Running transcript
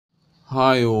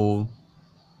Hi all,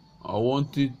 I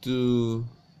wanted to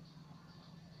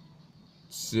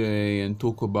say and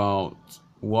talk about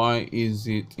why is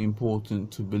it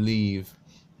important to believe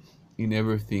in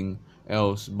everything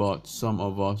else but some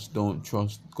of us don't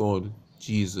trust God,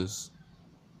 Jesus.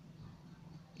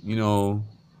 You know,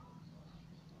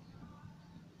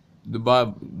 the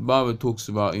Bible talks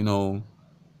about,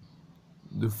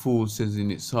 the fool says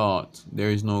in its heart,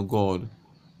 there is no God.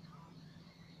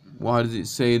 Why does it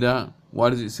say that? Why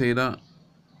does it say that?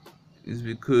 It's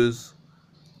because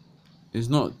it's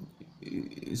not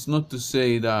it's not to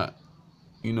say that,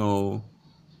 you know,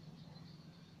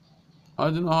 I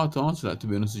don't know how to answer that, to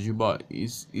be honest with you, but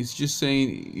it's just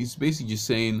saying, it's basically just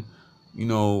saying, you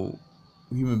know,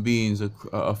 human beings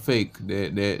are fake.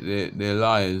 They're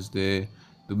liars. The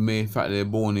mere fact they're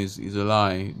born is a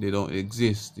lie. They don't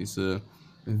exist. It's an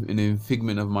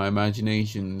figment of my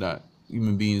imagination that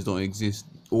human beings don't exist.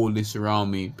 All this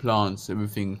around me, plants,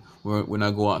 everything. When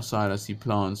I go outside, I see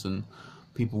plants and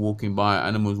people walking by,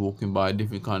 animals walking by,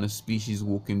 different kind of species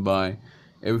walking by.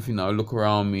 Everything that I look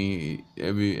around me,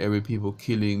 every people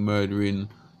killing, murdering,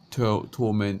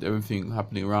 torment, everything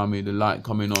happening around me, the light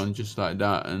coming on just like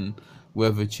that, and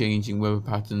weather changing, weather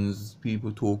patterns,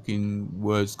 people talking,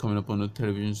 words coming up on the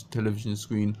television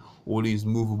screen, all these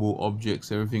movable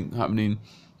objects, everything happening,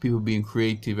 people being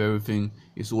creative, everything.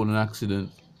 It's all an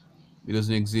accident. It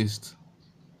doesn't exist.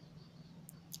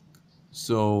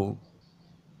 So,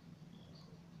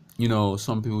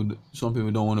 some people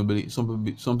don't want to believe.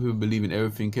 Some people believe in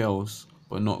everything else,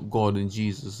 but not God and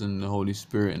Jesus and the Holy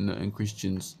Spirit and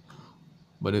Christians.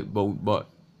 But a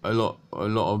lot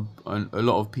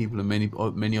of people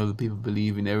and many other people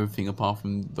believe in everything apart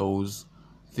from those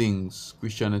things,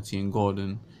 Christianity and God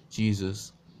and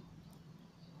Jesus.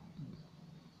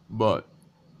 But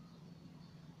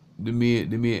the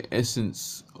mere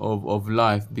essence of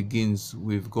life begins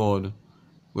with God,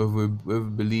 whether we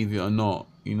believe it or not.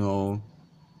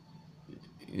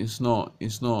 It's not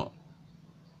it's not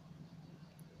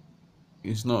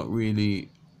it's not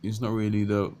really it's not really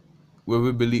the whether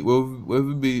we believe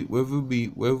whether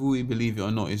we believe it or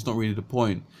not. It's not really the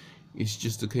point. It's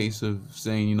just a case of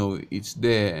saying, it's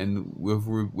there, and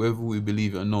whether we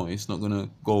believe it or not, it's not gonna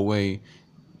go away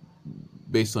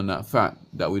based on that fact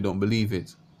that we don't believe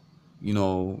it. You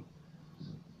know,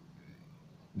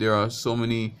 there are so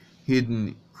many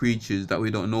hidden creatures that we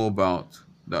don't know about,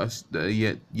 that are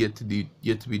yet to be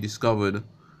discovered,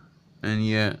 and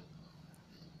yet,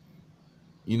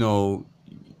 you know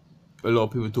a lot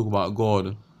of people talk about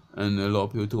God, and a lot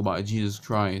of people talk about Jesus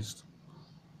Christ,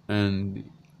 and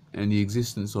the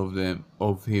existence of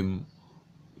him.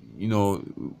 It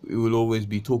will always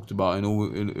be talked about, and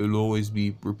it'll always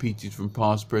be repeated from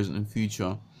past, present, and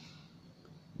future,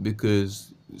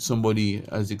 because somebody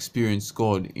has experienced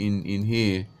God in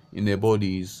here, in their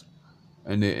bodies,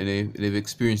 and they've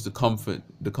experienced the comfort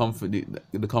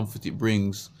it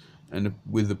brings, and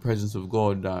with the presence of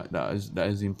God that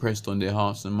is impressed on their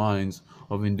hearts and minds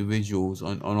of individuals,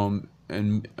 and on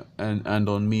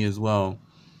me as well.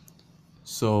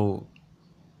 So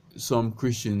some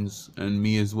Christians, and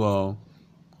me as well,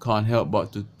 can't help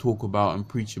but to talk about and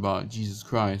preach about Jesus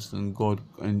Christ and God,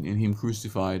 and him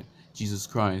crucified, Jesus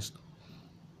Christ.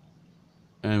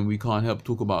 And we can't help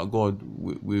talk about God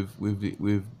with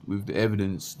the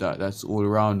evidence that's all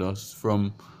around us,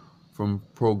 from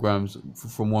programs,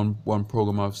 from one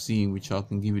program I've seen, which I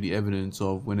can give you the evidence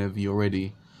of whenever you're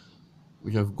ready,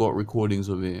 which I've got recordings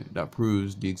of it, that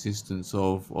proves the existence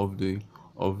of the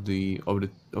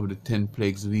 10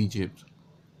 plagues of Egypt,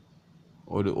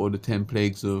 or the 10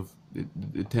 plagues of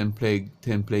the 10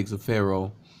 plagues of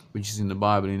Pharaoh, which is in the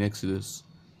Bible in Exodus.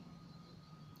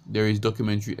 There is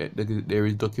documentary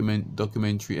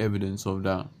evidence of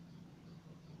that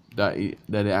it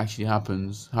actually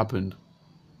happened.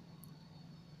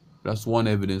 That's one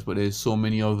evidence, but there's so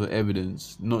many other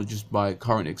evidence, not just by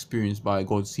current experience, by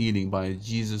God's healing, by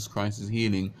Jesus Christ's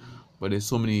healing, but there's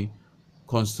so many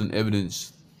constant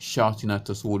evidence shouting at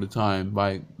us all the time,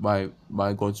 by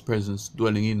God's presence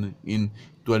dwelling in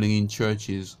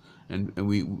churches, and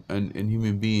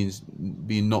human beings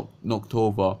being knocked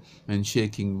over and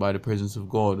shaking by the presence of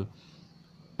God,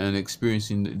 and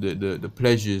experiencing the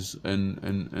pleasures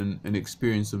and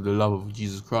experience of the love of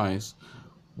Jesus Christ,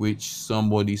 which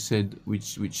somebody said,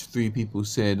 which three people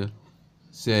said,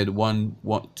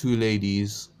 two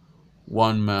ladies,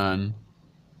 one man.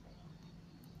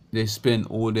 They spent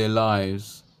all their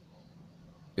lives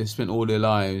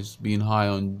being high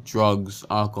on drugs,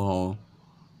 alcohol,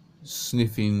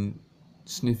 sniffing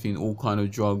all kind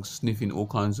of drugs, sniffing all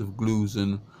kinds of glues,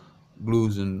 and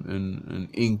glues and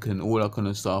ink and all that kind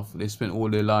of stuff. They spent all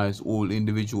their lives, all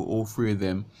individual, all three of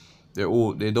them.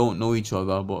 They don't know each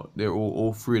other, but they're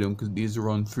all three of them, because these are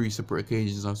on three separate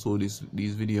occasions. I saw these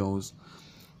videos.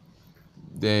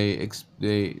 They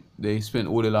spent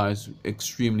all their lives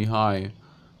extremely high,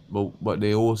 but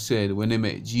they all said when they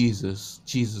met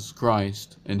Jesus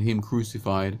Christ and Him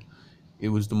crucified, it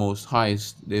was the most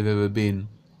highest they've ever been.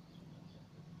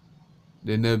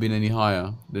 They've never been any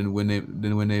higher than when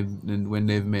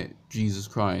they've met Jesus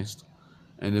Christ.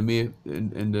 And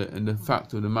the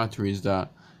fact of the matter is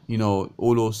that, you know,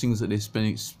 all those things that they're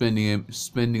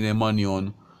spending their money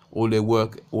on, all their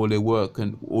work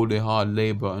and all their hard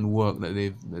labor and work that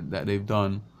they've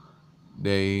done,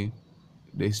 they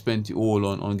spent it all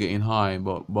on getting high.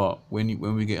 But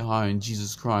when we get high in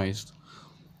Jesus Christ,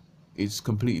 it's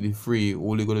completely free.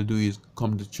 All you gotta do is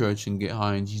come to church and get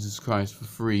high in Jesus Christ for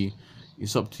free.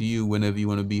 It's up to you whenever you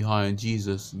want to be high in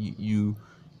Jesus. You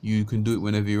can do it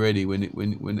whenever you're ready.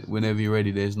 Whenever you're ready,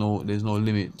 there's no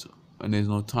limit and there's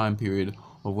no time period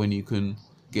of when you can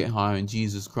get high in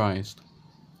Jesus Christ.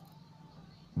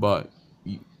 But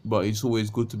it's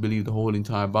always good to believe the whole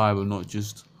entire Bible, not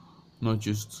just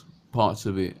parts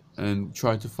of it, and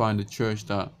try to find a church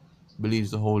that believes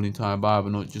the whole entire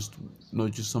Bible, not just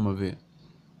some of it,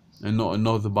 and not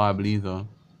another Bible either,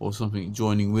 or something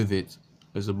joining with it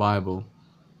as a Bible.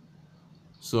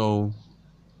 So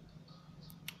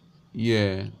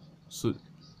yeah, so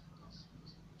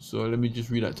let me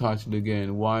just read that title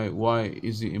again. Why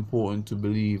is it important to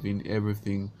believe in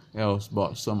everything else,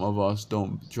 but some of us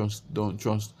don't trust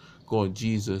God,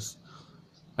 Jesus?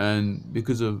 And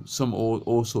because of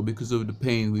also because of the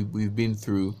pain we've been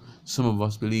through, some of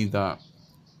us believe that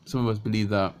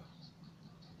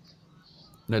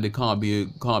there can't be a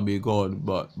God.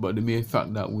 But the mere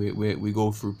fact that we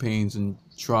go through pains and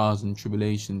trials and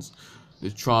tribulations, the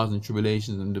trials and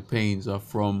tribulations and the pains are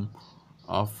from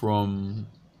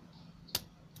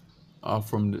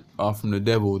the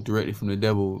devil, directly from the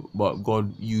devil. But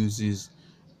God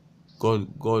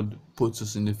puts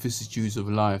us in the vicissitudes of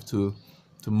life to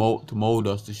mold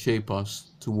us, to shape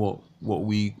us to what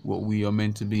we are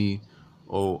meant to be,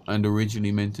 and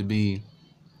originally meant to be.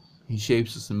 He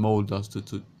shapes us and molds us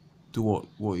to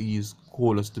what He has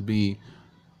called us to be.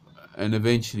 And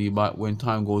eventually, but when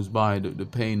time goes by, the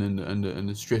pain and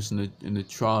the stress and the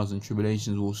trials and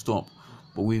tribulations will stop.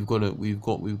 But we've got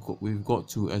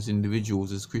to, as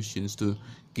individuals, as Christians, to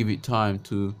give it time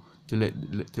to let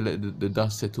the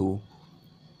dust settle,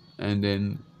 and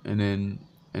then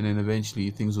eventually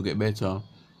things will get better.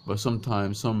 But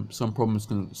sometimes some problems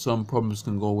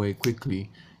can go away quickly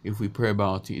if we pray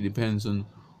about it. It depends on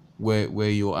where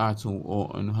you're at,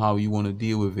 or and how you want to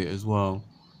deal with it as well.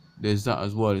 There's that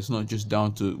as well. It's not just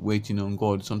down to waiting on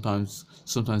God. Sometimes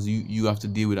you have to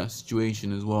deal with that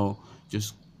situation as well.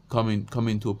 Just come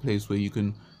into a place where you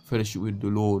can fellowship with the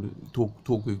Lord,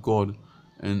 talk with God,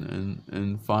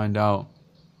 and find out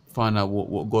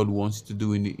what God wants to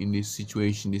do in this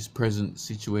situation, this present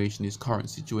situation, this current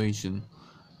situation,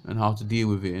 and how to deal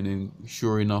with it. And then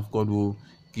sure enough, God will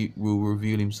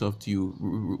reveal Himself to you,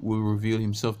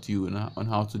 on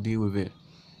how to deal with it.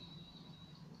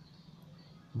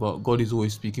 But God is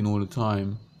always speaking all the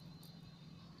time,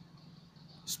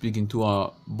 speaking to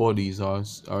our bodies, our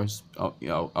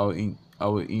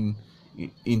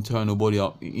internal body,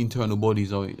 our internal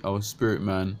bodies, our spirit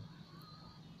man.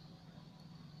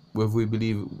 Whether we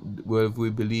believe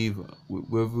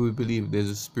there's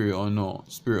a spirit or not,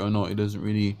 it doesn't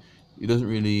really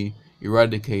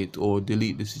eradicate or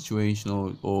delete the situation,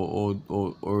 or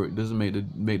it doesn't make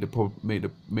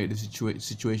the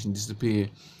situation disappear.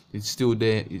 It's still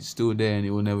there, and it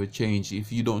will never change. If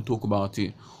you don't talk about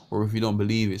it, or if you don't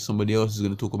believe it, somebody else is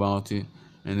going to talk about it,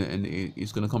 and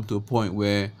it's going to come to a point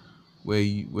where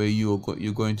you're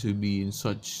going to be in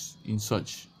such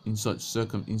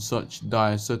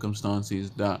dire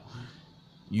circumstances that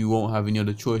you won't have any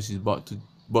other choices but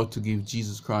to give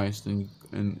Jesus Christ and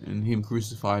Him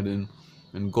crucified and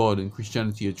God and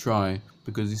Christianity a try.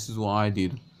 Because this is what I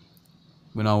did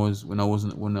when I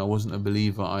wasn't a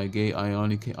believer. I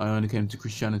only came to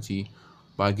Christianity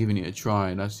by giving it a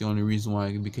try. That's the only reason why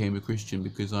I became a Christian,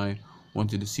 because I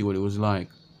wanted to see what it was like.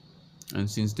 And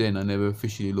since then, I never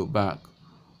officially looked back,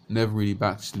 never really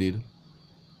backslid.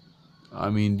 I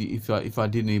mean, if I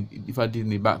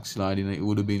didn't backslide, it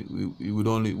would have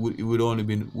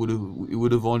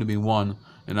only been one,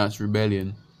 and that's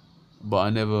rebellion.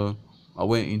 But I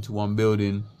went into one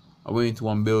building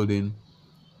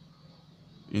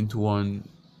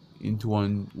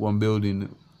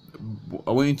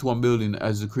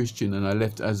as a Christian, and I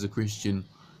left as a Christian.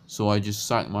 So I just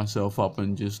psyched myself up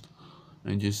and just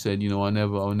and just said, you know,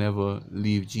 I'll never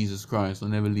leave Jesus Christ, I'll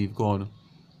never leave God,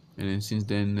 and then since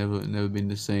then never been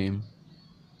the same.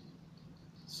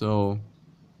 So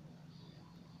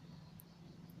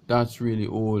that's really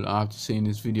all I have to say in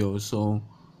this video. So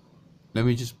let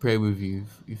me just pray with you,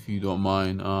 if you don't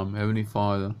mind. Heavenly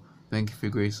Father, thank you for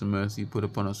your grace and mercy put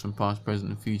upon us from past,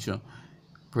 present, and future.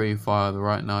 Pray, Father,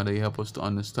 right now that you help us to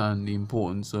understand the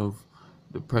importance of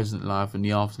the present life and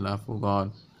the afterlife, oh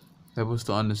God. Help us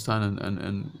to understand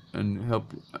and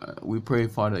help. We pray,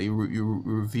 Father, that you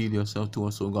reveal yourself to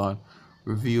us, oh God.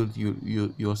 Reveal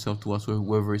yourself to us,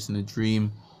 whether it's in a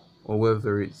dream or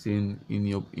whether it's in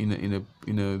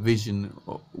a vision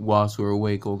whilst we're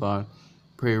awake, oh God.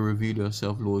 Pray, reveal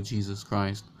yourself, Lord Jesus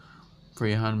Christ. Pray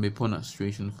your hand be upon that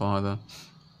situation, Father.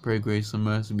 Pray grace and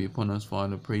mercy be upon us,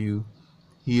 Father. Pray you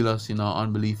heal us in our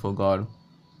unbelief, oh God.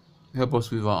 Help us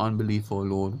with our unbelief, oh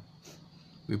Lord.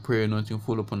 We pray anointing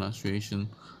fall upon that situation.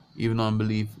 Even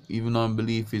unbelief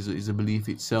is a belief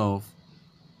itself.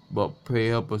 But pray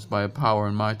help us by power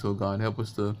and might, oh God. Help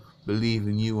us to believe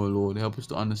in you, oh Lord. Help us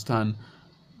to understand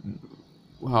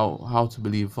how to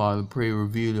believe, Father. Pray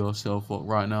reveal yourself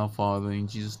right now, Father, in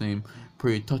Jesus' name.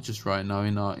 Pray touch us right now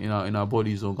in our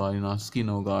bodies, oh God, in our skin,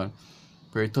 oh God.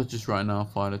 Pray touch us right now,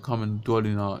 Father. Come and dwell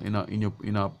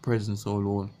in our presence, oh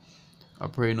Lord. I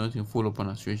pray nothing fall upon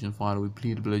our situation, Father. We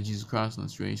plead the blood of Jesus Christ on our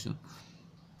situation.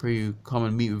 Pray you come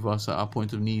and meet with us at our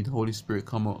point of need. Holy Spirit,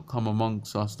 come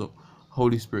amongst us.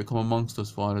 Holy Spirit, come amongst us,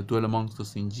 Father. Dwell amongst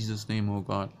us in Jesus' name, oh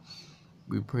God.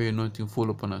 We pray anointing fall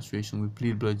upon our situation. We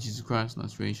plead blood of Jesus Christ on our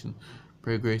situation.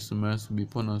 Pray grace and mercy be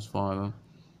upon us, Father.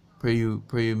 Pray you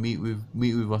meet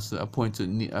with us at a point of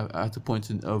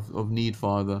need,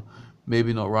 Father.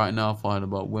 Maybe not right now, Father,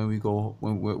 but when we go,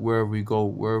 wherever we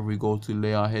go to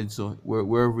lay our heads, or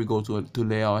wherever we go to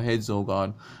lay our heads, oh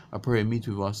God, I pray meet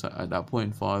with us at that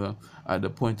point, Father, at the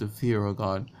point of fear, oh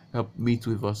God. Help meet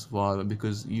with us, Father,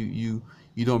 because you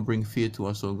don't bring fear to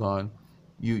us, oh God.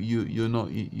 You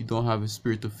don't have a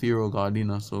spirit of fear, oh God, in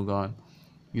us, oh God.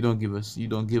 You don't give us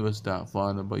that,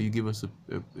 Father, but you give us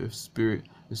a spirit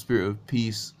of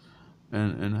peace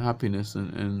and happiness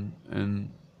and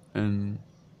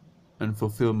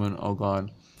fulfillment, oh God,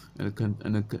 and a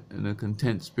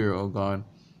content spirit, oh God.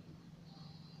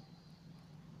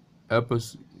 Help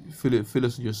us fill us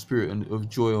with your spirit and of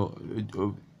joy,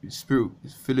 of spirit.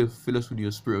 Fill us with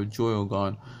your spirit of joy, oh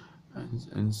God,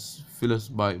 and fill us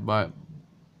fill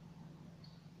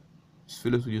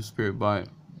us with your spirit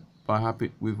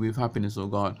with happiness, oh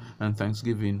God, and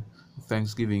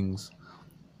thanksgivings.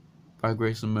 By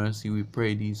grace and mercy, we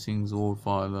pray these things, oh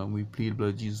Father. We plead blood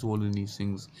of Jesus, all in these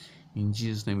things. In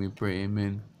Jesus' name we pray,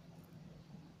 amen.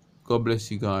 God bless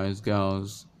you guys,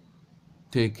 gals.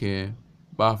 Take care.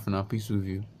 Bye for now. Peace with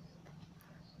you.